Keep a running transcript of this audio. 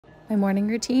My morning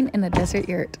routine in a desert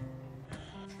yurt.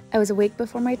 I was awake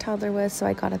before my toddler was, so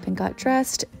I got up and got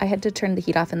dressed. I had to turn the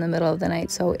heat off in the middle of the night,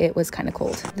 so it was kind of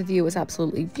cold. The view was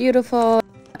absolutely beautiful.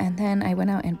 And then I went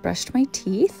out and brushed my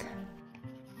teeth.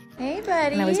 Hey,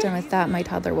 buddy. When I was done with that, my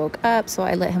toddler woke up, so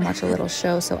I let him watch a little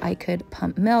show so I could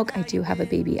pump milk. I do have a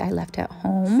baby I left at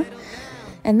home.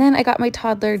 And then I got my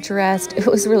toddler dressed. It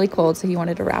was really cold, so he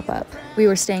wanted to wrap up. We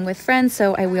were staying with friends,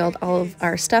 so I wheeled all of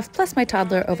our stuff, plus my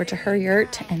toddler, over to her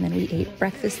yurt. And then we ate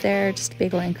breakfast there, just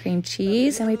bagel and cream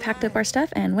cheese. And we packed up our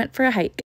stuff and went for a hike.